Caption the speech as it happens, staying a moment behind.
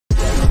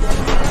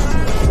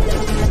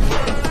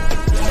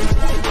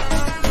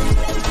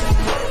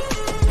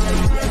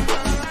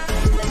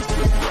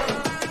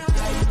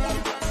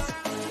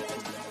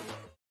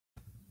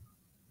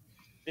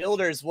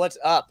Builders, what's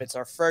up? It's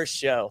our first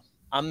show.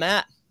 I'm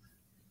Matt.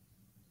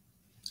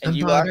 And I'm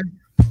you Potter.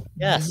 are?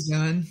 Yes. How's it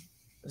going?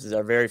 This is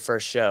our very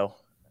first show.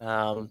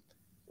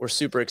 We're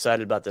super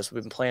excited about this.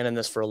 We've been planning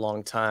this for a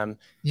long time.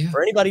 Yeah.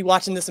 For anybody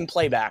watching this in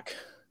playback,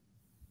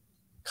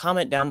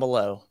 comment down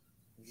below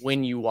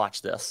when you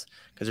watch this,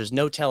 because there's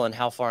no telling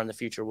how far in the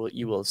future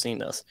you will have seen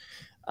this.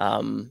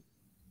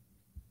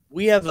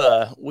 We're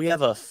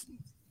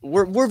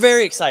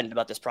very excited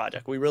about this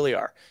project. We really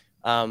are.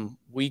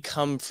 We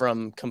come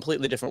from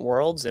completely different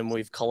worlds and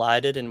we've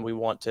collided and we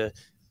want to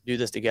do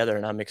this together,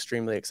 and I'm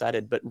extremely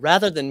excited. But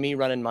rather than me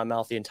running my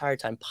mouth the entire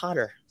time,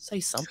 Potter,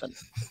 say something.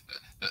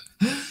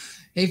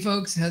 Hey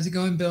folks, how's it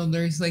going,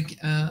 builders? Like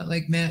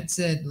Matt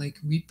said, like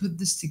we put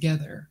this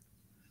together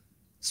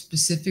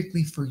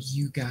specifically for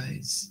you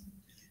guys.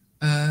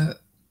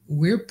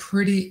 We're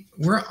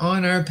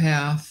on our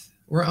path.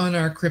 We're on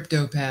our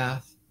crypto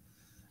path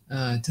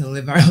to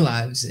live our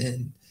lives,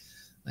 and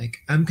like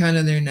I'm kind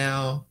of there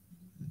now.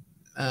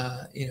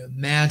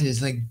 Matt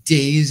is like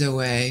days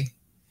away.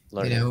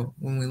 Learning.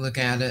 When we look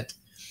at it.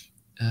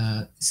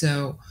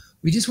 So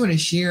we just want to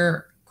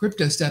share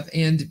crypto stuff.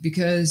 And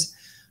because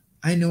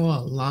I know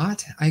a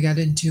lot, I got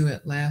into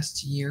it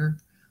last year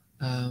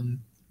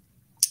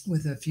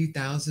with a few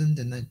thousand,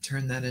 and then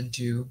turned that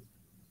into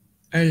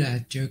a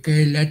lot,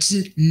 okay? Lots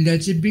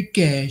of big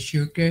cash,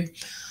 okay?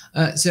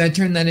 So I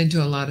turned that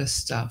into a lot of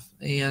stuff,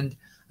 and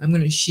I'm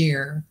going to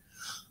share.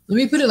 Let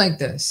me put it like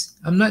this.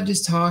 I'm not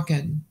just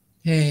talking,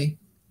 hey,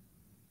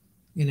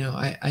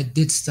 I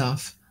did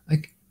stuff.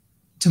 Like,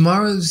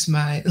 tomorrow's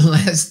my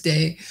last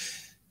day.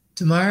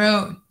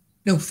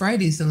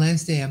 Friday's the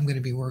last day I'm going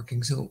to be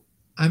working. So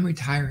I'm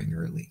retiring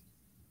early.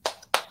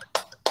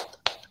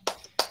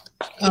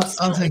 It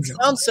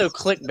sounds so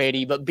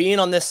clickbaity, but being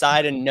on this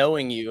side and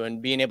knowing you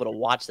and being able to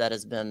watch that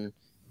has been,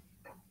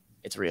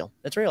 it's real.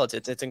 It's real.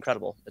 It's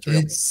incredible. It's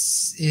real.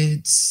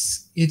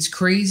 It's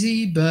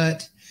crazy,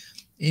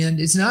 and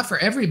it's not for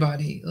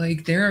everybody.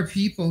 Like, there are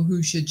people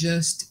who should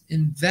just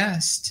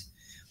invest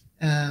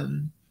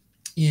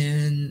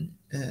in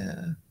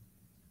the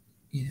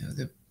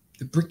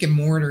brick and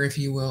mortar, if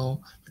you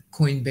will, the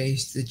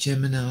Coinbase, the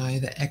Gemini,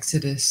 the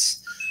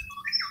Exodus,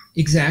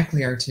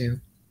 exactly, R2.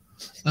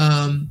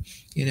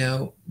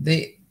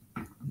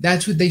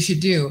 That's what they should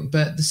do.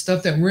 But the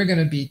stuff that we're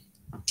going to be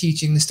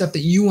teaching, the stuff that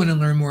you want to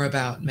learn more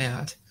about,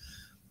 Matt,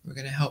 we're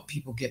going to help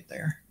people get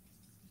there.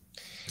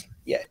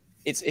 Yeah.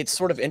 It's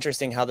sort of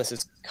interesting how this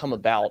has come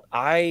about.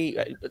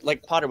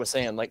 Like Potter was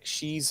saying, like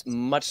she's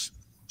much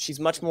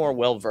more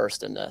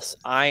well-versed in this.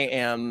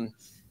 I'm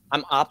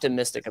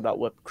optimistic about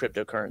what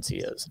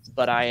cryptocurrency is,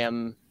 but I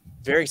am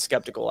very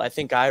skeptical. I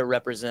think I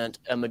represent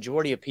a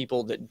majority of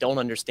people that don't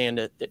understand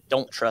it, that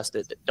don't trust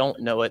it, that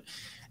don't know it,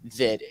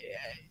 that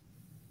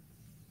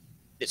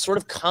sort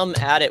of come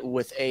at it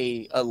with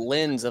a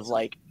lens of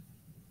like,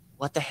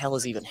 what the hell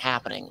is even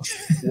happening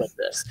with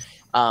this?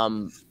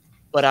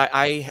 But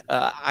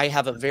I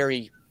have a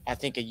very, I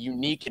think, a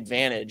unique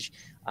advantage.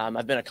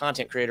 I've been a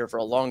content creator for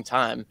a long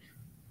time,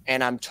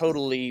 and I'm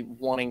totally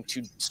wanting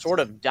to sort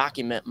of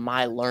document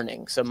my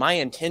learning. So my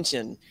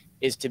intention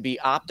is to be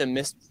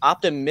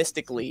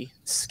optimistically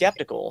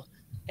skeptical,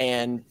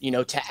 and,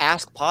 to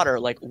ask Potter,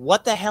 like,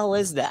 what the hell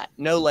is that?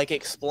 No, like,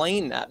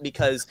 explain that,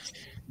 because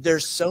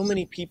there's so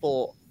many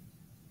people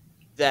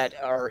that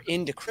are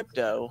into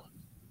crypto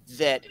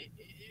that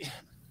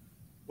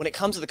when it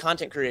comes to the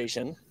content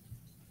creation,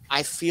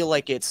 I feel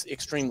like it's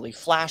extremely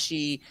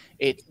flashy.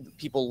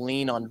 People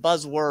lean on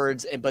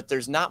buzzwords, but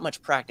there's not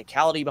much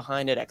practicality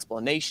behind it,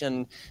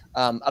 explanation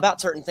about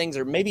certain things,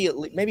 or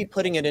maybe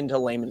putting it into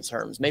layman's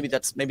terms. Maybe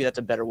that's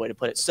a better way to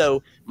put it.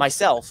 So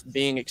myself,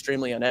 being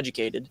extremely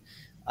uneducated,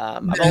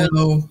 I've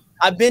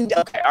been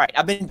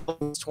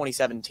since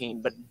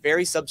 2017, but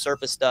very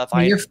subsurface stuff.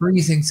 You're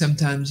freezing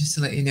sometimes, just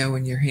to let you know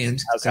when your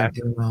hands start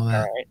doing all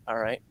that. All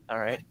right.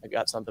 I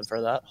got something for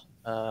that.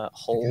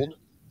 Hold.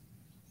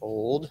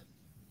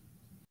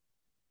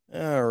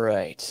 All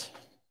right.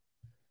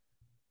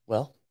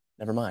 Well,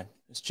 never mind.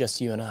 It's just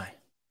you and I.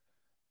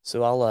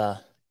 So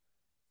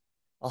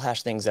I'll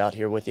hash things out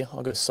here with you.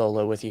 I'll go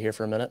solo with you here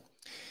for a minute.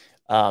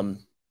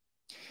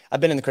 I've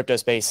been in the crypto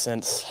space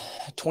since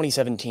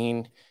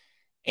 2017,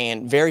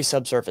 and very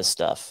subsurface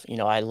stuff.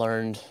 I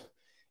learned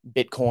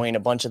Bitcoin, a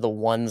bunch of the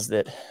ones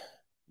that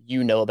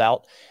you know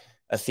about,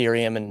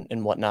 Ethereum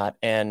and whatnot.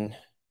 And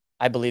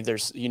I believe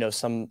there's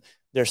some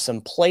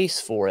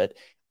place for it.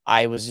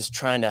 I was just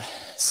trying to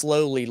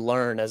slowly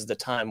learn as the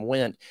time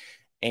went.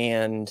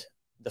 And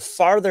the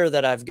farther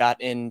that I've got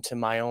into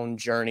my own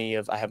journey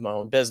I have my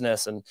own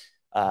business and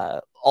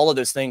all of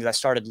those things, I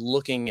started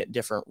looking at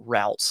different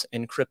routes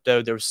in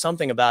crypto. There was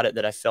something about it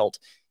that I felt,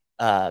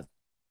 there's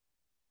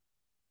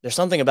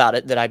something about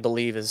it that I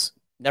believe is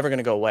never going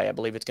to go away. I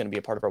believe it's going to be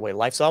a part of our way of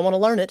life. So I want to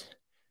learn it,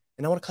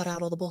 and I want to cut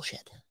out all the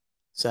bullshit.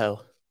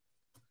 So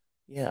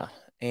yeah.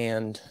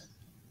 And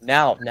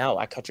now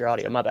I cut your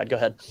audio. My bad. Go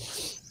ahead.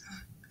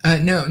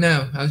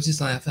 No, I was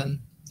just laughing.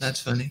 That's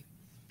funny.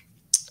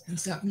 And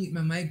stop muting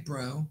my mic,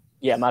 bro.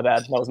 Yeah, my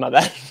bad. That was my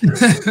bad.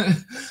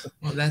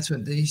 Well, that's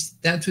what this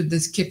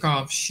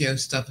kickoff show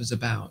stuff is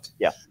about.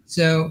 Yeah.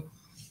 So,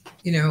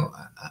 you know,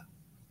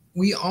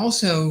 we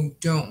also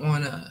don't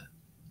want to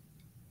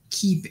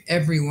keep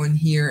everyone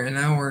here in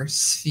our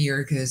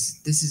sphere,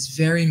 because this is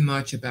very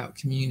much about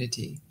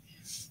community.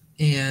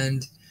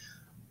 And,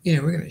 you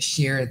know, we're going to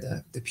share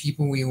the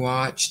people we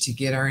watch to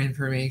get our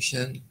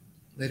information.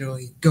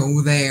 Literally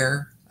go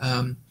there.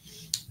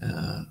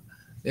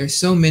 There's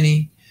so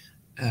many,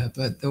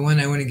 but the one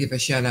I want to give a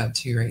shout out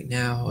to right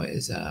now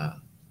is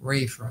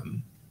Ray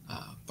from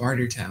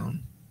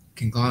Bartertown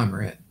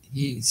Conglomerate.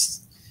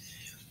 He's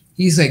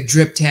like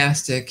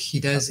drip-tastic.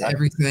 He does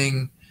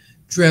everything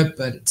drip,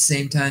 but at the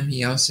same time,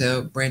 he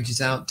also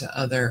branches out to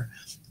other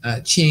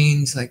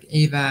chains like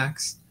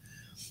AVAX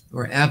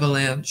or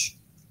Avalanche.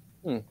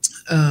 You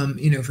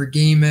know, for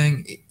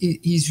gaming,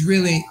 he's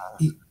really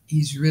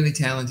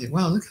talented.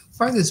 Wow, look how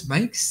far this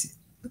mic's.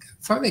 Look how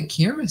far that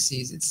camera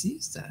sees. It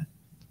sees that.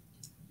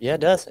 Yeah,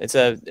 it does. It's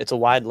a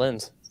wide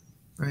lens.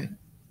 Right.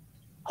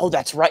 Oh,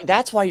 that's right.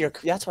 That's why you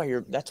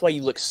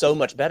look so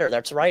much better.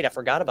 That's right. I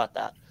forgot about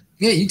that.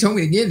 Yeah, you told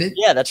me to get it.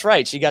 Yeah, that's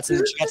right. She got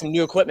some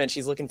new equipment.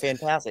 She's looking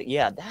fantastic.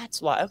 Yeah,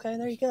 that's why. Okay,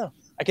 there you go.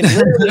 I can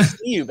literally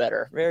see you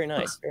better. Very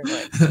nice. Very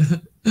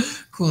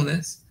nice.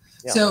 Coolness.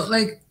 Yeah. So,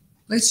 like,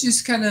 let's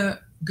just kind of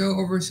go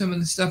over some of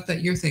the stuff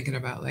that you're thinking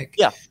about. Like,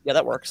 yeah,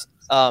 that works.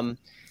 Like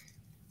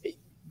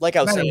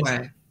I was saying. By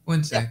the way,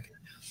 one sec. Yeah.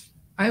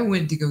 I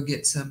went to go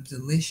get some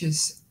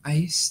delicious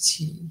iced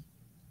tea,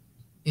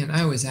 and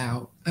I was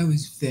out. I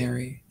was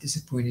very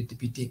disappointed to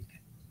be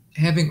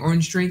having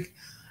orange drink.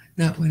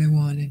 Not what I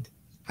wanted.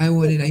 I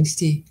wanted iced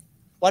tea.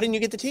 Why didn't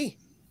you get the tea?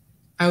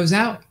 I was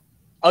out.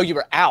 Oh, you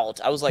were out.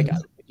 I was like,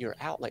 you were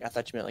out. Like, I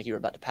thought you meant like you were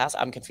about to pass.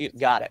 I'm confused.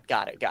 Got it.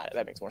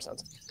 That makes more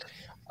sense.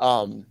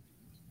 I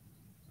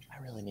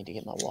really need to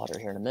get my water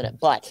here in a minute.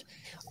 But,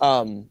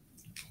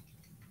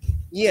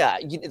 yeah.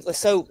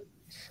 So,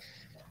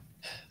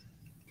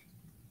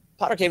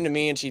 Potter came to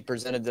me and she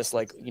presented this,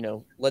 like, you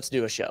know, let's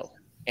do a show.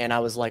 And I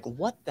was like,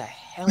 what the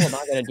hell am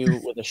I going to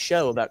do with a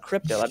show about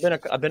crypto?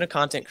 I've been a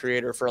content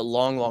creator for a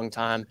long, long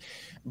time,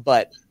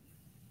 but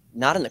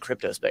not in the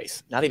crypto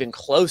space, not even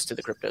close to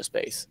the crypto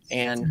space.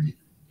 And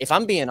if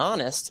I'm being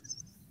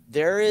honest,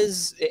 there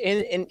is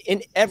in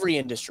every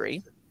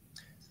industry,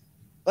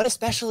 but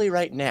especially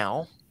right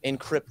now in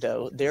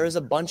crypto, there is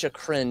a bunch of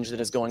cringe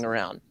that is going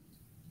around.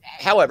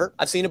 However,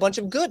 I've seen a bunch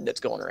of good that's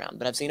going around,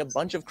 but I've seen a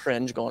bunch of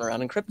cringe going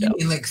around in crypto.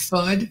 You mean like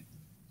FUD?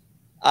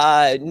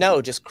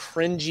 No, just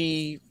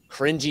cringy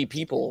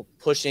people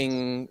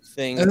pushing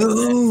things.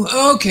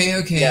 Oh,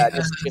 okay. Yeah,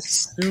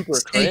 just super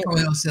snake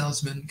oil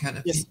salesman kind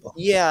of people.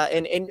 Yeah,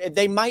 and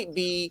they might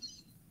be,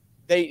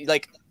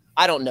 like,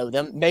 I don't know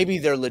them. Maybe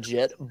they're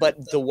legit,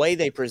 but the way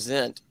they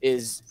present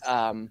is,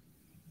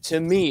 to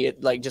me,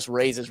 it like just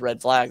raises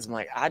red flags. I'm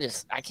like, I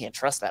can't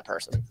trust that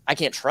person. I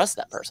can't trust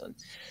that person.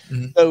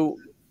 Mm-hmm. So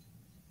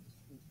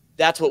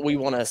that's what we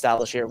want to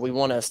establish here. We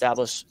want to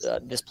establish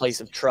this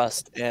place of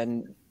trust.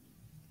 And,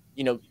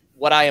 you know,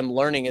 what I am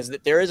learning is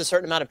that there is a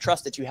certain amount of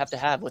trust that you have to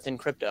have within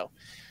crypto.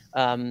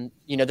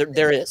 You know,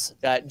 there is,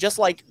 just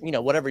like, you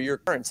know, whatever your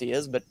currency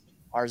is, but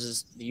ours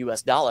is the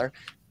US dollar.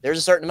 There's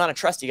a certain amount of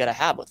trust you got to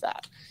have with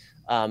that.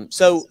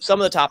 So some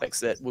of the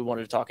topics that we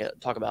wanted to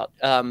talk about,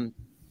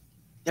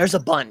 there's a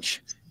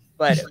bunch,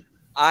 but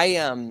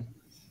I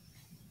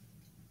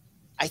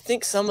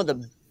think some of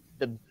the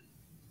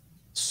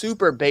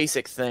super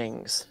basic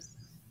things,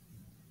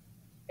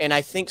 and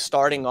I think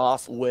starting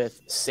off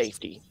with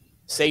safety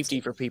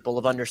for people,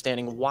 of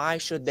understanding why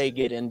should they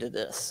get into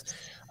this?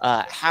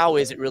 How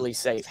is it really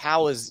safe?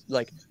 How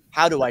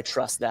do I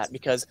trust that?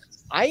 Because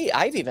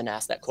I've even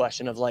asked that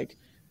question of like,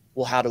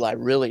 well, how do I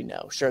really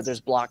know? Sure,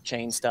 there's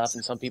blockchain stuff,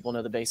 and some people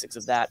know the basics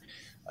of that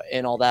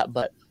and all that,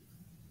 but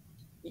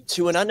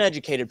to an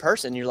uneducated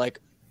person, you're like,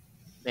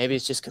 maybe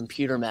it's just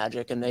computer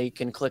magic and they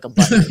can click a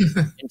button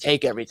and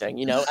take everything,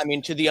 you know? I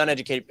mean, to the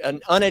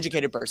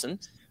uneducated person,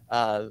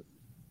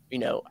 you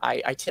know,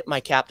 I tip my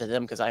cap to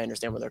them because I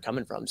understand where they're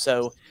coming from.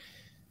 So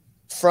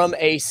from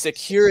a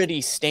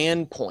security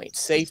standpoint,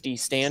 safety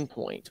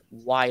standpoint,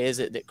 why is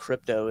it that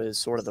crypto is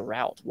sort of the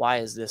route? Why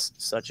is this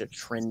such a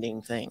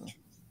trending thing?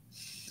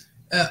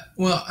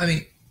 Well, I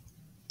mean,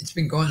 it's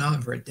been going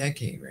on for a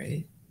decade,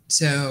 right?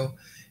 So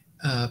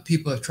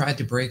people have tried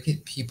to break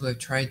it. People have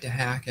tried to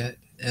hack it.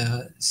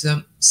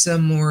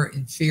 Some more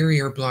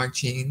inferior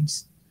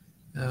blockchains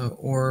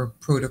or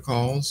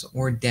protocols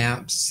or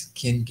dApps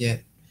can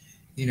get,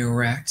 you know,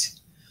 wrecked.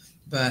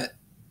 But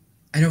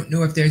I don't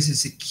know if there's a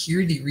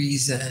security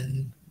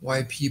reason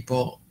why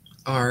people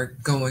are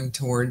going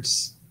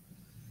towards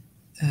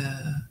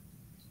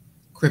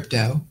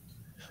crypto.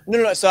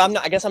 No. So I'm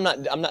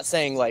not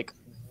saying like,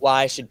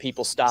 why should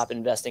people stop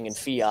investing in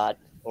fiat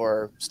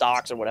or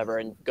stocks or whatever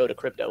and go to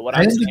crypto?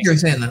 I didn't think you were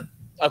saying that.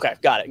 Okay,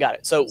 got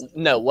it. So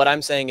no, what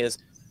I'm saying is,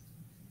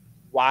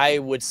 why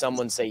would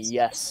someone say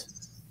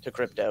yes to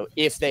crypto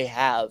if they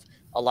have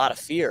a lot of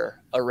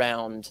fear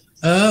around?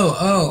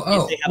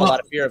 If they have a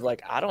lot of fear of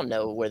like, I don't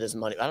know where this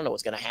money, I don't know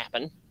what's going to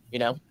happen, you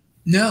know?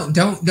 No,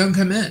 don't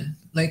come in.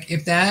 Like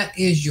if that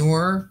is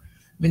your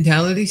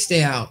mentality,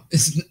 stay out.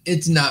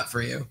 It's not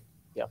for you.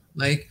 Yeah.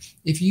 Like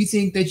if you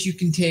think that you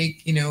can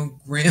take,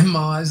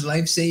 grandma's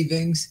life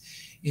savings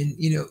and,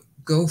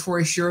 go for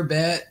a sure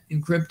bet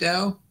in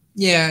crypto,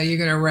 yeah, you're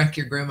gonna wreck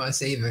your grandma's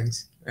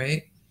savings,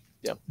 right?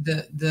 Yeah.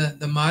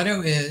 The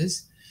motto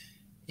is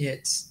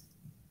it's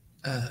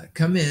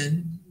come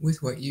in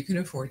with what you can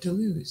afford to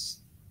lose.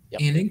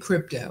 Yep. And in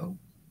crypto,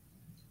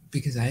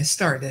 because I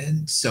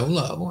started so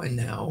low and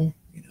now,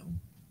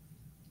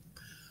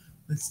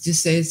 let's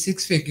just say it's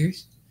six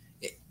figures.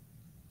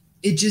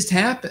 It just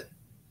happened.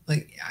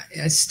 Like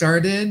I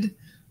started,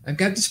 I've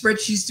got the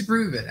spreadsheets to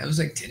prove it. I was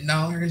like $10,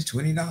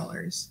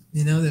 $20,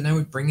 then I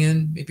would bring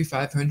in maybe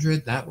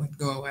 500, that would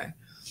go away.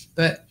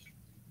 But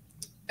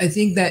I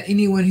think that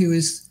anyone who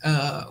is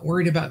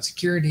worried about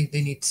security,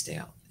 they need to stay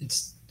out.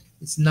 It's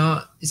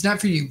not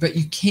for you, but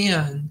you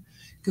can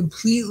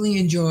completely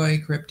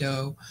enjoy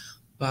crypto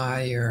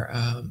by your,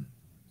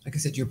 like I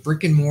said, your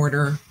brick and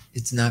mortar.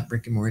 It's not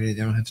brick and mortar. They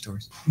don't have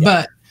stores,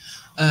 yeah.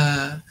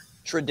 But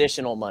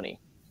traditional money.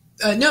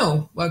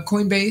 No,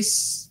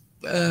 Coinbase,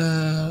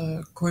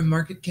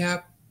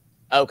 CoinMarketCap.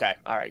 Okay.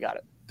 All right. Got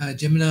it.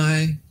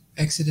 Gemini,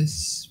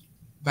 Exodus,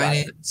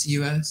 Binance,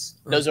 US.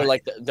 Those are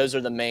those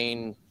are the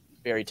main,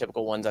 very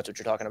typical ones. That's what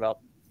you're talking about.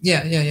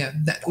 Yeah.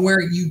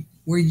 Where you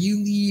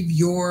leave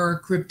your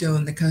crypto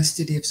in the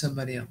custody of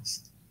somebody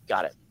else.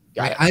 Got it.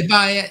 Got it. I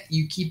buy it.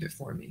 You keep it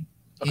for me.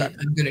 Okay. And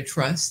I'm going to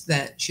trust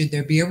that should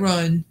there be a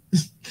run,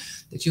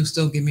 that you'll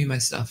still give me my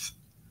stuff.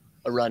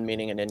 A run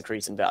meaning an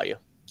increase in value.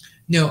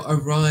 No, a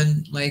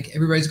run like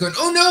everybody's going,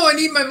 oh no, I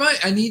need my money.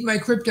 I need my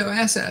crypto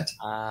asset.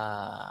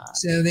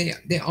 So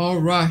they all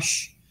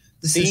rush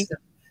the system.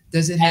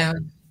 Does it have?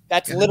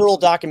 That's literal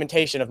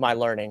documentation of my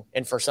learning.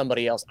 And for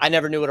somebody else, I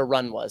never knew what a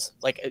run was.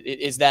 Like,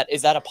 is that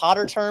a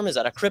Potter term? Is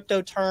that a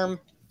crypto term?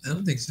 I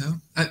don't think so.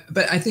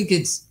 But I think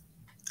it's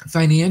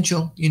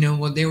financial.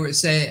 What they would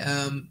say,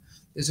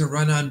 there's a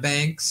run on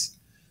banks.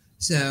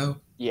 So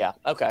yeah.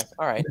 Okay.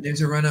 All right.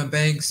 There's a run on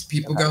banks.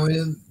 People go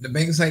in. The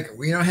bank's like,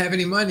 we don't have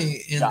any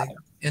money,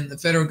 and the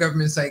federal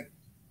government's like,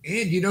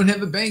 and you don't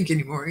have a bank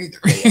anymore either.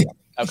 Yeah.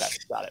 Okay.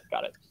 Got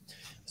it.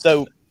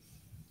 So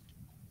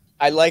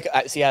I like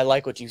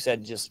what you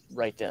said just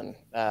right then.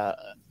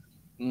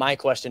 My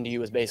question to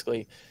you is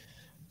basically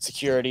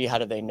security. How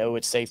do they know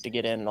it's safe to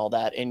get in and all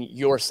that? And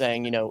you're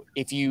saying,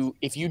 if you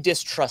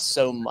distrust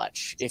so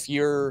much, if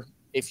you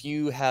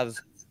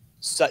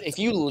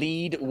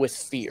lead with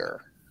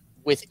fear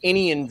with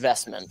any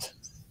investment,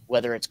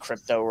 whether it's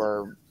crypto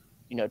or,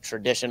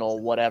 traditional,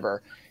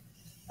 whatever,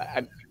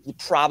 you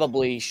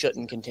probably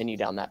shouldn't continue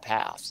down that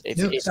path. If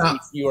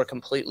you are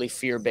completely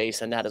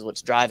fear-based and that is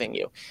what's driving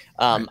you.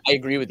 I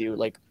agree with you.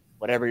 Like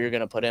whatever you're going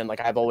to put in,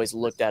 like I've always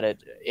looked at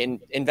it in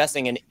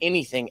investing in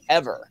anything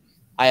ever.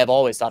 I have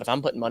always thought if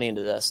I'm putting money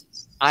into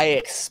this, I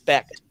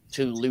expect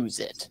to lose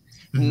it.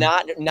 Mm-hmm.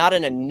 Not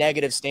in a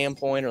negative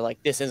standpoint or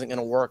like this isn't going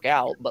to work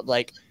out, but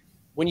like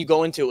when you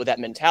go into it with that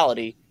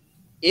mentality,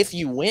 if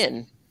you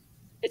win,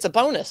 it's a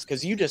bonus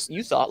because you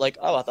thought like,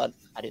 oh,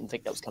 I didn't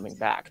think that was coming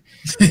back.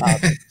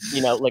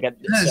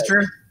 That's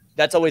true.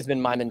 That's always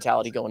been my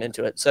mentality going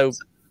into it. So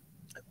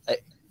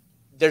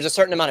there's a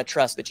certain amount of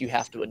trust that you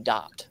have to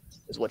adopt,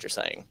 is what you're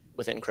saying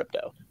within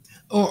crypto.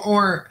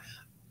 Or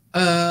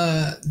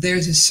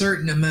there's a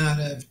certain amount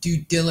of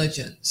due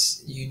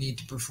diligence you need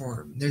to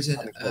perform. There's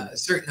a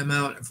certain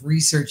amount of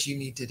research you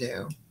need to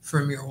do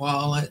from your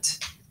wallet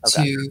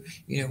to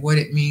what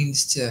it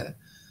means to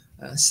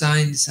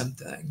sign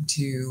something,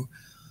 to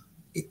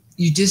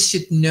you just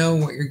should know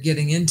what you're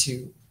getting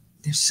into.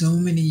 There's so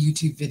many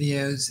YouTube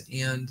videos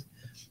and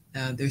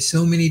there's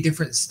so many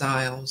different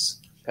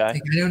styles.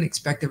 Like, I don't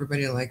expect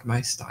everybody to like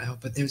my style,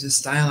 but there's a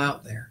style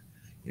out there,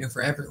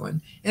 for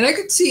everyone. And I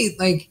could see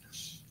like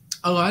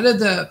a lot of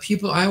the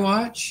people I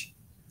watch,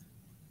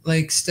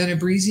 like Stunna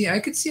Breezy, I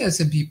could see how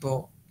some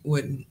people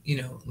wouldn't,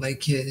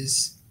 like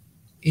his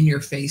in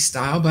your face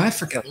style, but I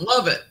freaking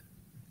love it.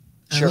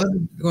 Sure. I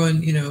love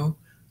going,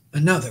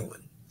 another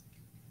one,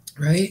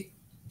 right?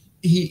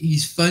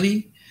 He's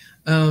funny.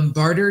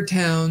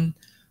 Bartertown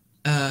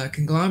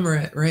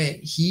conglomerate, right?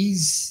 He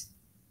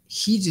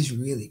just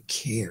really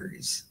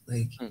cares.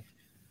 Like,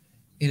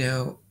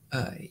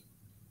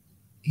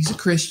 he's a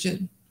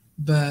Christian,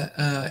 but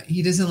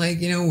he doesn't like,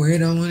 wear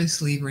it on his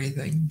sleeve or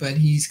anything, but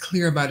he's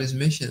clear about his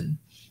mission.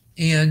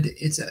 And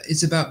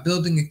it's about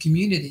building a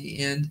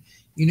community, and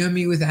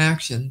me with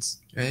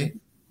actions, right?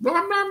 Blah,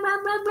 blah, blah,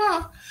 blah,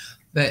 blah.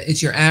 But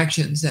it's your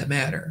actions that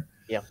matter.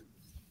 Yeah.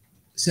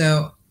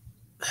 So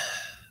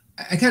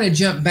I kind of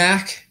jump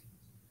back,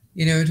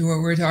 to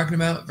what we're talking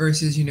about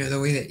versus, the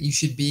way that you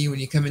should be when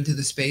you come into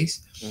the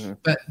space. Mm-hmm.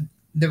 But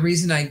the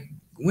reason I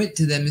went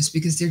to them is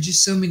because there's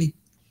just so many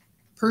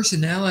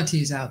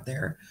personalities out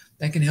there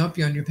that can help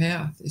you on your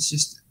path. It's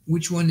just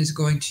which one is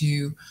going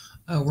to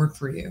work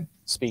for you.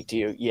 Speak to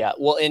you. Yeah.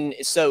 Well, and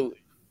so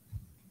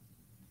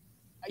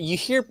you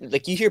hear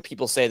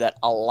people say that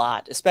a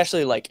lot,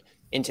 especially like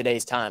in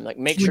today's time, like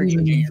make sure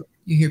you do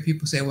You hear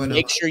people say what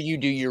Make else? sure you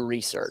do your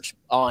research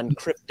on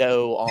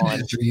crypto,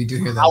 on Sure, you do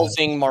hear that.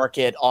 housing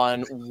market,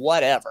 on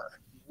whatever,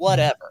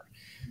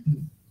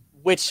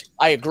 which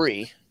I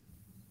agree.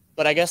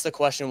 But I guess the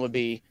question would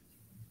be,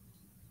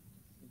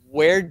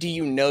 where do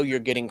you know you're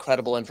getting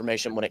credible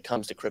information when it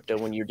comes to crypto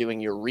when you're doing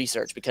your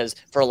research? Because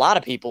for a lot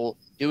of people,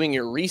 doing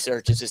your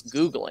research is just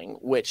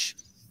Googling, which,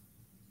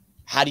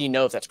 how do you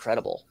know if that's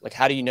credible? Like,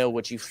 how do you know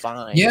what you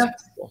find? Yeah,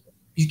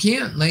 you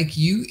can't. Like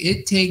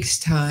it takes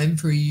time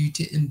for you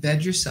to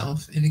embed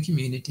yourself in a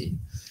community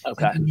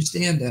and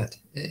understand that.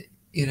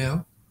 You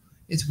know,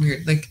 it's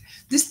weird. Like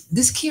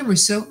this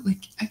camera's so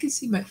like I can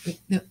see my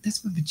no,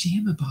 that's my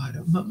pajama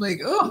bottom. I'm like,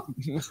 oh,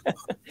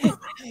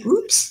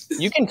 oops.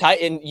 You can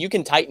tighten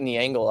the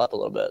angle up a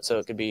little bit, so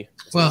it could be.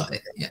 Well,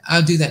 yeah,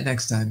 I'll do that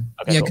next time.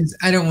 Okay, yeah, because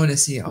I don't want to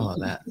see all of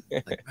that.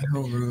 Like my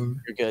whole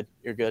room. You're good.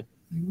 You're good.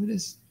 Like, what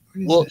is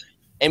well, that?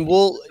 And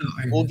we'll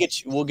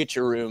get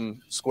your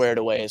room squared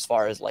away as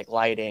far as like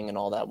lighting and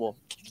all that. We'll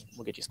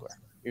get you square.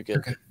 You're good.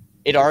 Okay.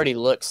 It already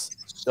looks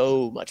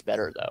so much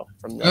better though.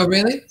 From the, oh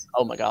really?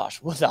 Oh my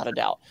gosh, without a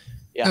doubt.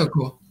 Yeah. Oh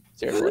cool.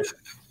 Seriously.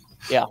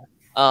 Yeah.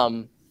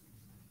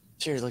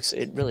 Seriously,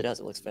 it really does.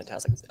 It looks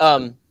fantastic.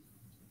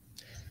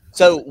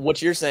 So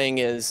what you're saying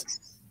is,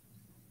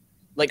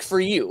 like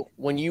for you,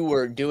 when you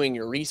were doing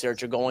your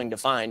research or going to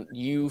find,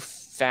 you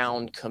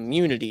found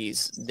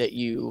communities that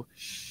you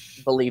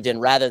believed in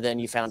rather than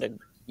you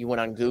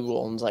went on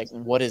Google and was like,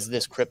 what is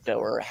this crypto,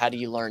 or how do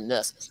you learn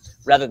this?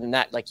 Rather than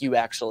that, like you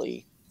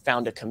actually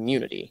found a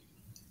community.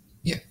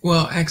 Yeah,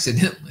 well,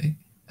 accidentally.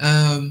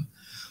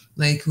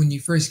 Like when you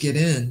first get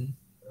in,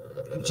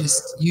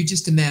 you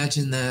just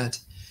imagine that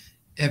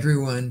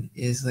everyone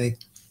is like,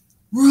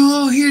 we're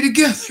all here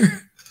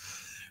together.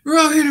 We're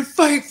all here to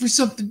fight for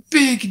something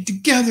big and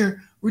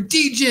together. We're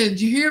degens.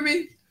 You hear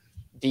me?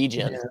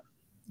 Degen.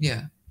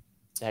 Yeah.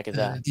 The heck is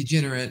that?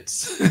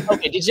 Degenerates.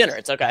 Okay,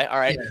 degenerates. Okay, all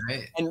right. Yeah,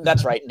 right. And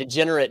that's right.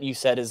 Degenerate, you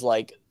said, is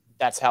like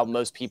that's how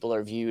most people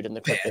are viewed in the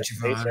crypto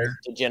space. Right?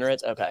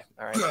 Degenerates. Okay,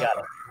 all right,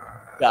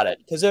 got it.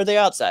 Because they're the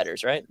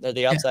outsiders, right? They're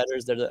the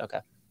outsiders. They're the okay.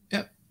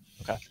 Yep.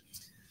 Okay.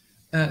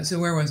 So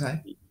where was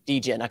I?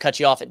 Degen. I cut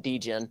you off at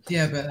Degen.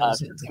 Yeah, but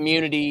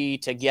community,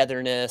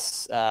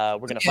 togetherness. We're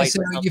gonna fight.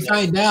 So you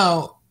find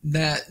out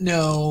that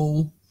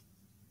no,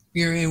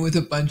 you're in with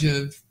a bunch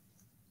of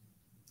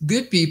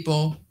good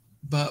people,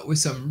 but with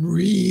some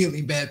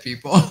really bad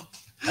people.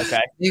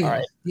 Okay. They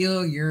will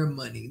steal your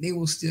money. They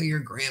will steal your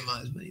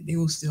grandma's money. They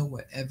will steal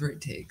whatever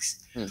it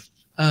takes.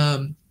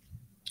 From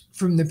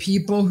the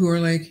people who are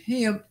like,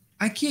 hey,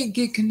 I can't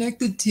get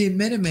connected to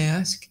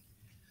MetaMask.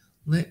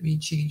 Let me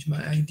change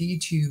my ID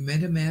to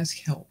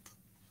MetaMask help.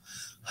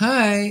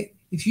 Hi,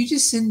 if you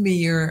just send me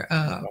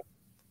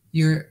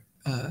your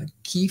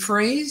key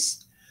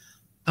phrase,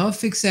 I'll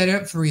fix that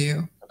up for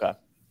you. Okay.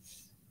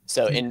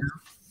 So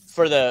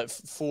for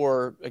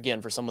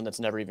someone that's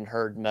never even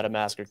heard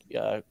MetaMask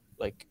or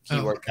like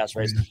keyword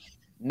passphrase,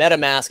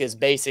 MetaMask is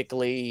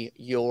basically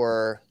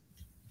your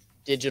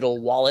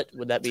digital wallet.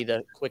 Would that be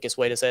the quickest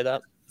way to say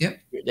that? Yep.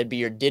 That'd be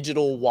your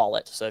digital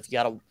wallet. So if you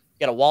got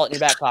a wallet in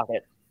your back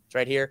pocket, it's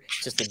right here.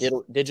 It's just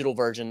the digital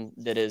version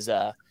that is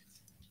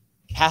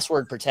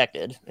password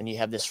protected, and you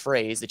have this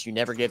phrase that you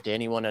never give to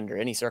anyone under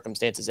any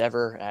circumstances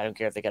ever. I don't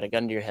care if they got a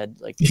gun to your head.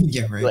 Like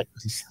yeah, right.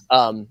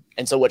 And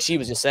so what she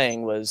was just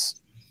saying was,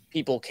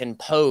 people can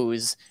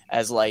pose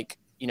as like,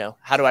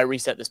 how do I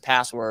reset this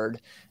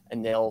password?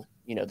 And they'll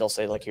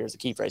say like, here's the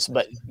key phrase.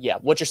 But yeah,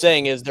 what you're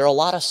saying is there are a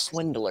lot of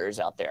swindlers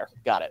out there.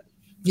 Got it.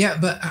 Yeah,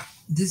 but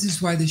this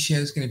is why this show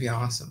is going to be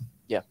awesome.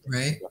 Yeah.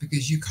 Right? Yeah.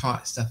 Because you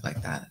caught stuff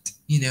like that.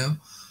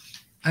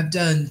 I've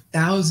done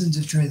thousands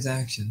of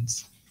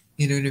transactions.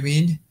 You know what I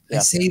mean? Yeah.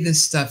 I say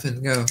this stuff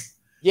and go.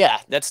 Yeah,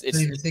 I don't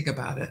even think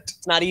about it.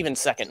 It's not even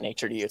second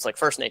nature to you. It's like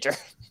first nature.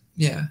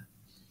 Yeah.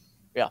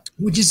 Yeah.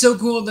 Which is so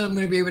cool that I'm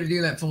going to be able to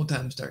do that full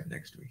time starting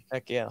next week.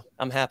 Heck yeah.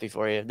 I'm happy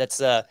for you. That's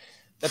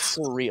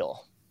surreal.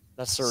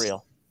 That's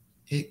surreal.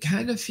 It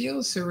kind of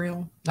feels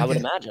surreal. Like I would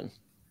imagine.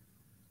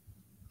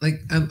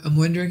 Like I'm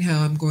wondering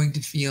how I'm going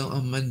to feel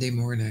on Monday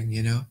morning,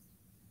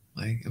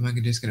 Like, am I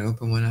just going to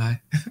open one eye?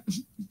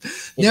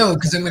 No,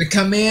 because I'm going to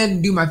come in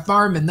and do my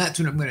farming. That's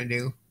what I'm going to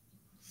do.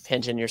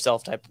 Pinching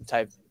yourself type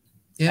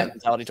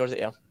mentality towards it.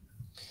 Yeah.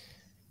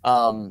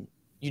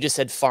 You just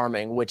said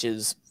farming, which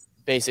is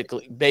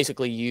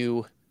basically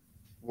you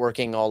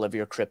working all of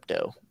your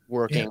crypto,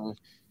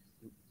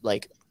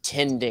 like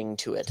tending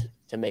to it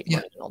to make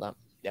money and all that.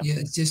 Yeah. Yeah,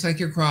 it's just like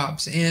your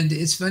crops. And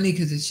it's funny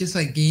because it's just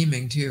like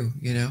gaming too,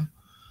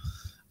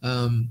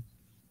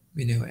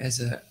 as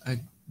a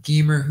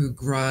gamer who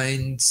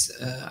grinds,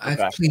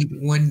 I've played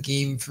one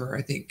game for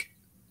I think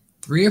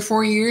 3 or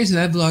 4 years, and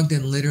I've logged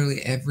in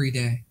literally every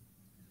day.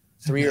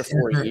 3 or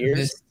 4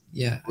 years?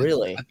 Yeah.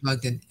 Really? I've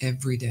logged in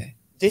every day.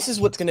 This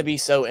is what's going to be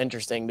so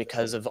interesting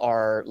because of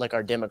our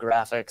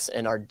demographics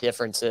and our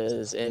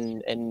differences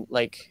and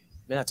like,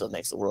 that's what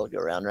makes the world go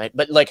around, right?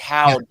 But like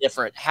how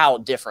different,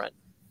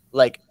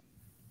 like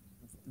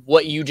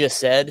what you just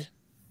said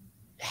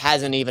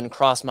hasn't even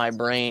crossed my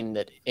brain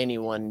that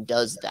anyone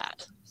does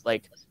that.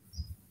 Like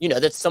you know,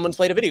 that someone's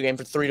played a video game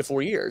for 3 to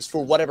 4 years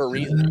for whatever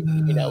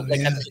reason. You know, like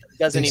Yeah. that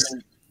doesn't There's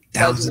even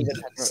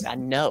thousands. I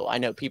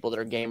know people that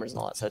are gamers and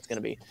all that, so it's going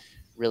to be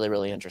really,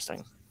 really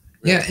interesting.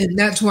 Really. Yeah, and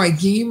that's why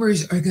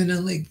gamers are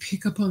gonna like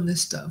pick up on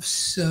this stuff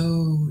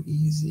so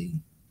easy.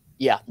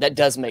 Yeah, that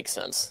does make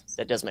sense.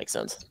 That does make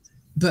sense.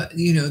 But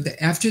you know,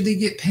 after they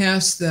get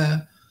past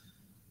the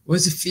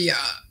what's a fiat,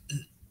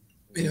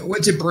 you know,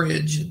 what's a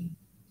bridge, and,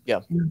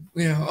 yeah,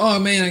 you know, oh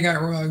man, I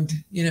got rugged.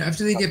 You know,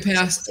 after they get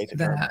past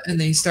that and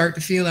they start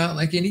to feel out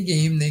like any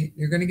game,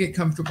 they're gonna get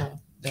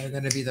comfortable. They're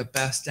gonna be the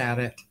best at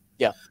it.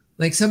 Yeah.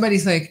 Like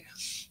somebody's like,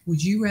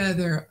 would you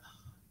rather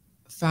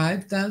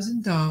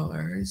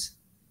 $5,000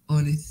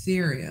 on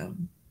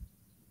Ethereum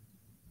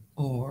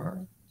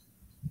or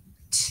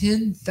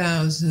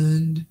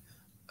 10,000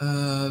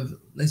 of,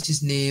 let's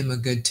just name a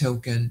good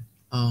token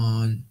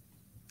on,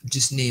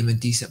 just name a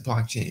decent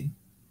blockchain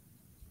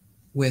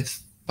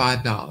with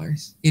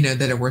 $5, you know,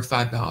 that are worth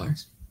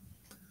 $5.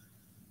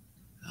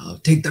 I'll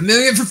take the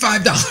million for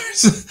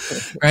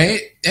 $5,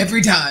 right?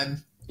 Every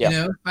time, you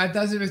know,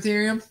 5,000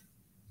 Ethereum.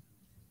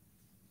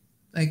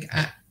 Like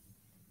I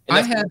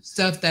have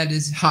stuff that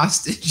is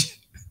hostage.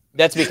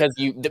 That's because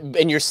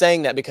and you're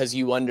saying that because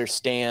you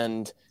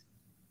understand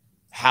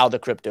how the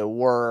crypto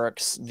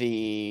works,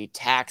 the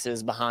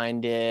taxes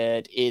behind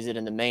it. Is it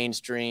in the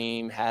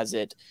mainstream? Has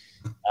it,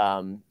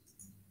 and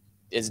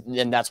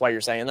that's why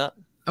you're saying that?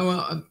 Oh,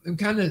 well, I'm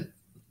kind of,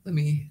 let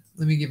me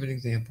give an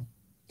example.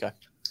 Okay.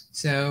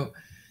 So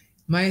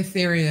my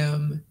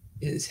Ethereum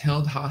is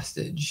held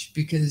hostage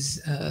because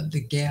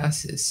the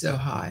gas is so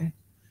high.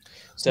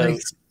 So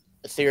like,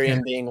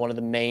 Ethereum being one of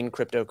the main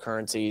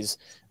cryptocurrencies,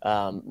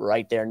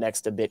 right there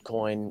next to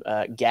Bitcoin.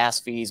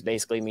 Gas fees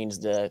basically means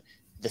the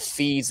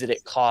fees that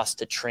it costs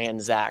to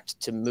transact,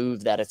 to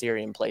move that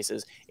Ethereum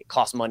places. It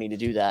costs money to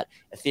do that.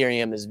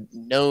 Ethereum is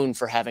known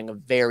for having a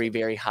very,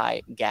 very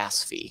high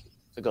gas fee.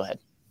 So go ahead.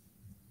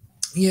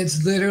 Yeah,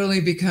 it's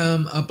literally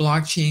become a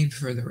blockchain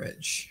for the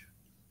rich.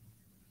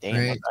 Damn.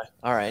 Right? Okay.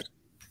 All right.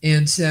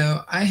 And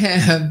so I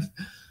have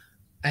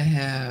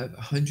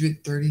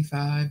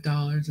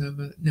 $135 of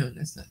it. No,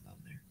 that's not on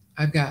there.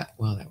 I've got,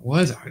 well, that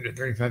was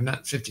 135,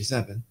 not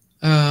 57.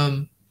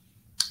 I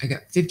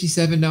got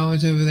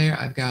 $57 over there.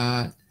 I've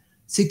got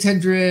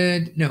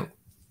 600. No,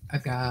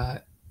 I've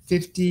got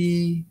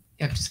 50.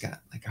 I've just got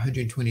like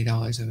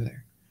 $120 over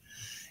there.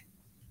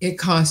 It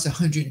costs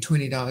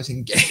 $120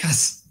 in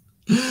gas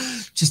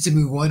just to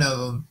move one of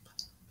them.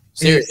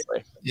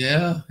 Seriously?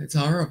 Yeah, it's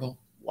horrible.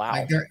 Wow.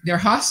 Like they're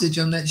hostage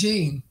on that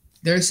chain.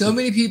 There are so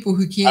many people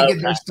who can't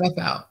get their stuff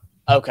out.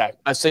 Okay.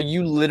 So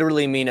you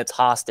literally mean it's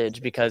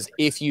hostage because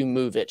if you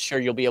move it, sure,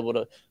 you'll be able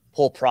to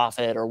pull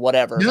profit or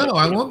whatever. No,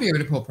 I won't be able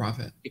to pull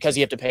profit. Because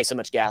you have to pay so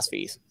much gas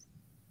fees.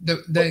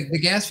 The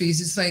gas fees,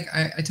 it's like,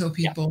 I tell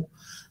people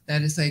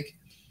that it's like,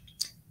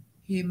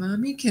 hey,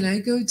 mommy, can I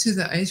go to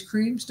the ice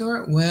cream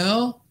store?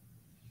 Well,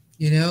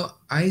 you know,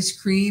 ice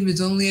cream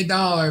is only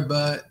 $1,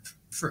 but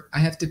I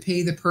have to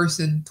pay the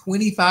person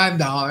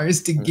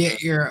 $25 to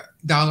get your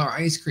 $1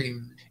 ice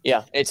cream.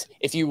 Yeah, it's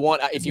if you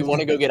want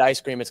to go get ice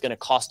cream, it's going to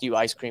cost you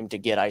ice cream to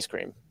get ice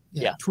cream.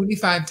 Yeah,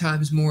 25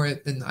 times more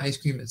than the ice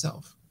cream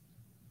itself.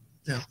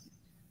 Yeah,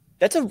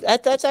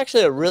 that's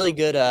actually a really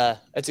good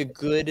that's a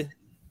good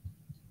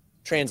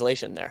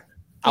translation there.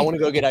 I want to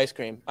go get ice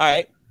cream. All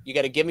right, you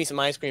got to give me some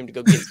ice cream to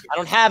go get it. I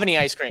don't have any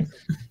ice cream.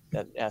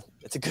 Yeah,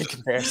 that's a good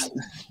comparison.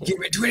 Give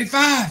me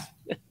 25.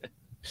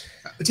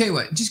 I'll tell you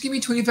what, just give me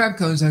 25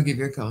 cones, I'll give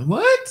you a cone.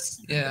 What?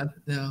 Yeah,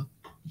 no.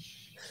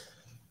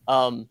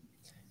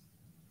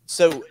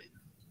 So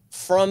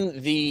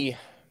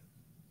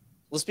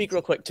let's speak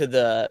real quick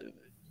to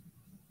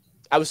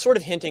I was sort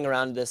of hinting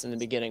around this in the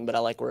beginning, but I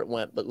like where it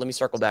went, but let me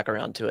circle back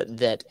around to it.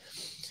 That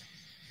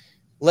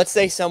let's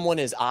say someone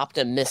is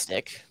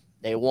optimistic.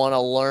 They want to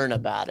learn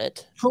about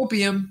it.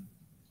 Hopium.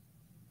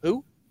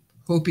 Who?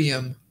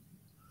 Hopium.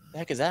 The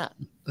heck is that?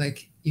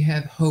 Like you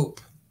have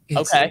hope.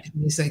 Okay.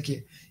 It's like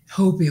you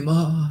hopium.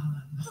 Oh.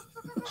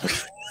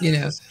 You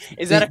know,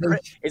 is that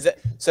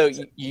so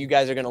you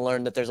guys are going to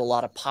learn that there's a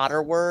lot of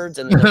Potter words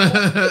and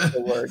crypto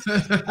words.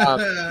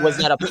 Was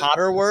that a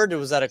Potter word or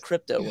was that a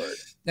crypto word?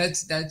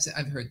 That's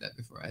I've heard that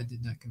before. I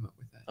did not come up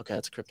with that. Okay,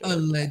 that's crypto.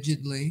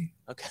 Allegedly.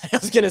 Okay, I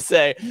was going to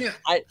say, yeah.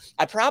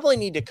 I probably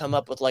need to come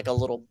up with like a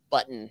little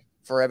button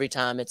for every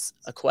time it's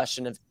a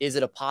question of is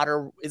it a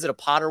Potter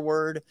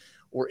word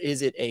or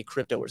is it a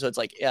crypto word? So it's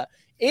like, yeah,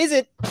 is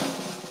it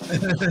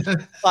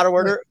Potter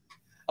word or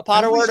a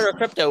Potter word or a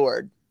crypto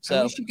word? So,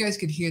 I wish you guys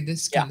could hear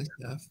this kind of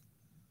stuff.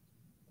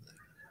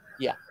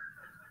 Yeah.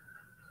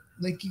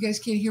 Like you guys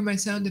can't hear my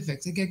sound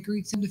effects. I got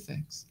great sound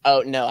effects.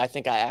 Oh, no. I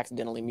think I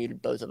accidentally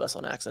muted both of us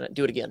on accident.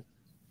 Do it again.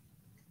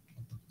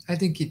 I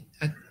think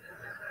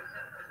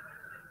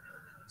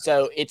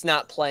so it's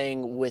not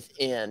playing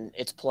within.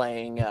 It's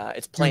playing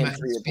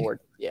through your board.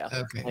 Yeah.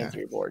 Okay. Playing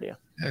through your board.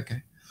 Yeah.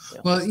 Okay.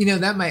 Yeah. Well, you know,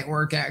 that might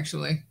work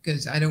actually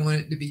because I don't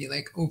want it to be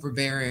like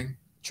overbearing.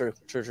 True.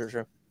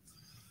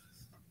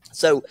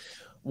 So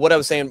what I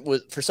was saying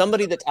was for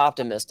somebody that's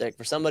optimistic,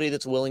 for somebody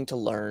that's willing to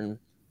learn,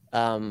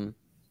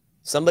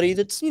 somebody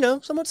that's,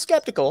 somewhat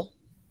skeptical,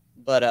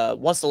 but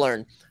wants to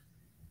learn.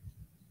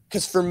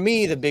 Because for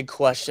me, the big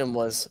question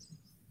was,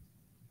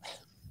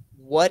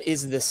 what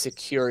is the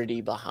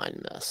security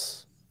behind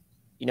this?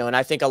 And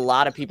I think a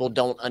lot of people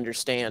don't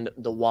understand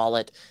the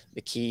wallet,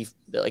 the key,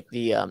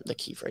 the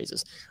key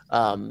phrases,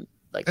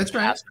 like That's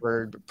right.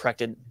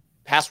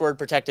 password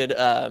protected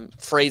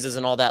phrases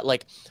and all that.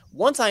 Like,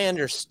 once I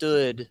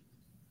understood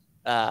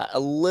a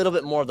little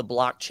bit more of the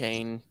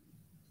blockchain,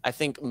 I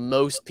think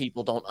most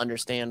people don't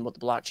understand what the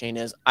blockchain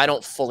is. I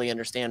don't fully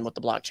understand what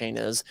the blockchain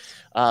is.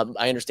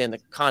 I understand the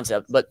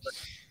concept, but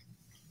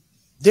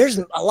there's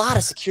a lot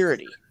of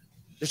security.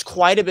 There's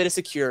quite a bit of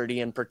security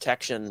and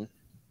protection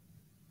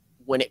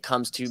when it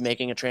comes to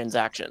making a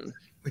transaction.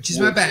 Which is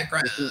my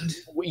background.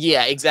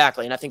 Yeah,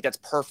 exactly. And I think that's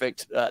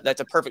perfect. That's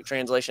a perfect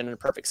translation and a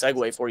perfect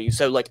segue for you.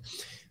 So, like,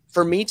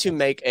 for me to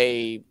make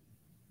a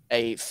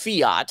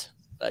fiat,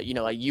 a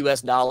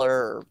US dollar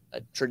or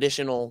a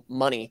traditional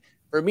money,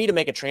 for me to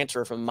make a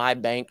transfer from my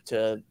bank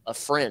to a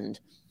friend,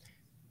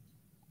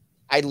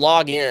 I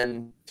log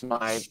in to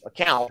my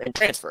account and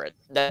transfer it.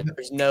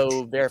 There's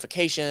no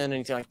verification,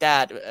 anything like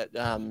that.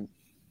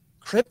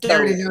 Crypto. They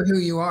already know who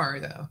you are,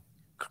 though.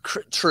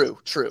 True.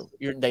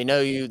 They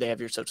know you. They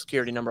have your social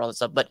security number, all that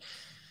stuff. But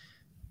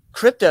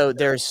crypto,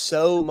 there's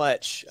so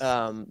much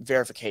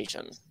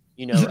verification.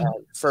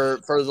 For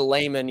the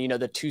layman,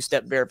 the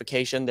two-step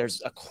verification,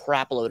 there's a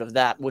crap load of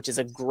that, which is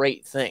a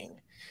great thing.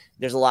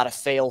 There's a lot of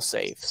fail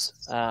safes,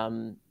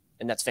 and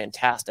that's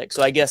fantastic.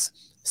 So I guess,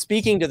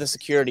 speaking to the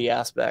security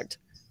aspect,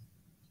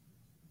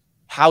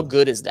 how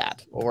good is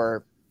that?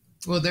 Or,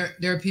 well, there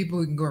are people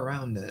who can go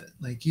around it.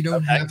 Like, you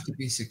don't have to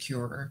be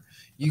secure.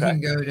 You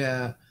can go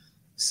to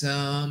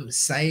some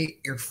site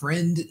your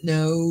friend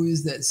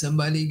knows that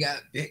somebody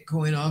got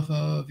Bitcoin off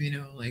of.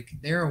 Like,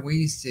 there are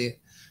ways to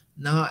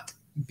not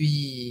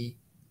be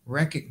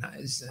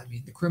recognized. I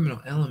mean, the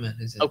criminal element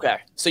is okay.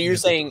 So you're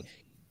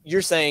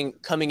saying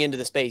coming into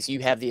the space, you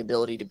have the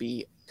ability to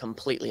be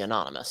completely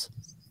anonymous.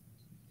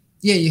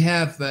 Yeah, you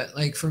have, but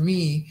like, for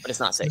me, but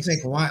it's not safe. It's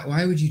like,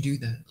 why would you do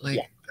that? Like,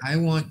 I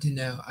want them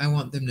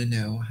to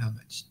know how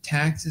much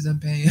taxes I'm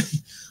paying.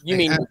 You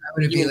mean, I want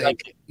to be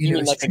like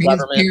as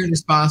transparent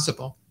as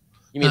possible.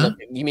 You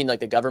mean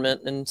like the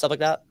government and stuff like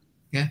that?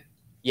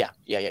 Yeah.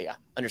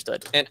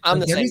 Understood. And I'm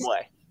the same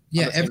way.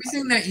 Yeah,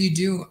 everything that you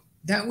do,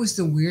 that was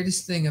the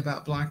weirdest thing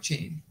about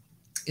blockchain,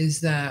 is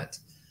that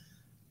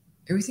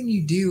everything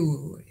you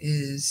do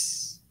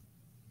is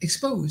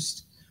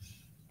exposed.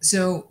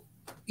 So,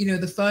 the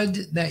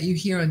FUD that you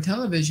hear on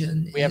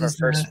television. We have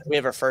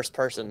our first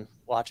person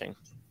watching.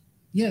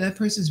 Yeah, that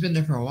person's been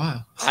there for a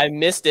while. I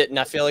missed it, and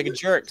I feel like a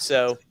jerk.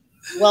 So,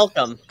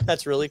 welcome.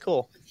 That's really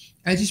cool.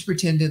 I just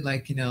pretended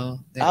like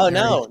oh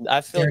no,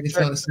 I feel like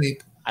fell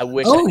asleep. I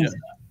wish. I knew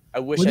that. I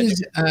wish. What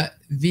does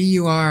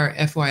VUR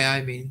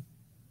FYI mean?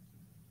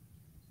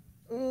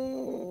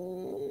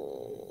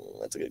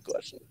 That's a good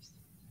question.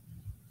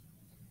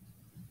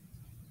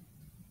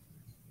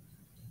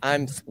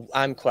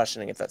 I'm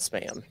questioning if that's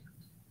spam.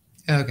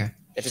 Okay.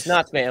 If it's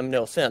not spam,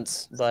 no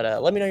offense,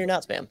 but let me know you're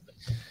not spam.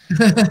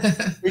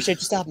 Appreciate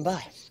you stopping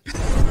by.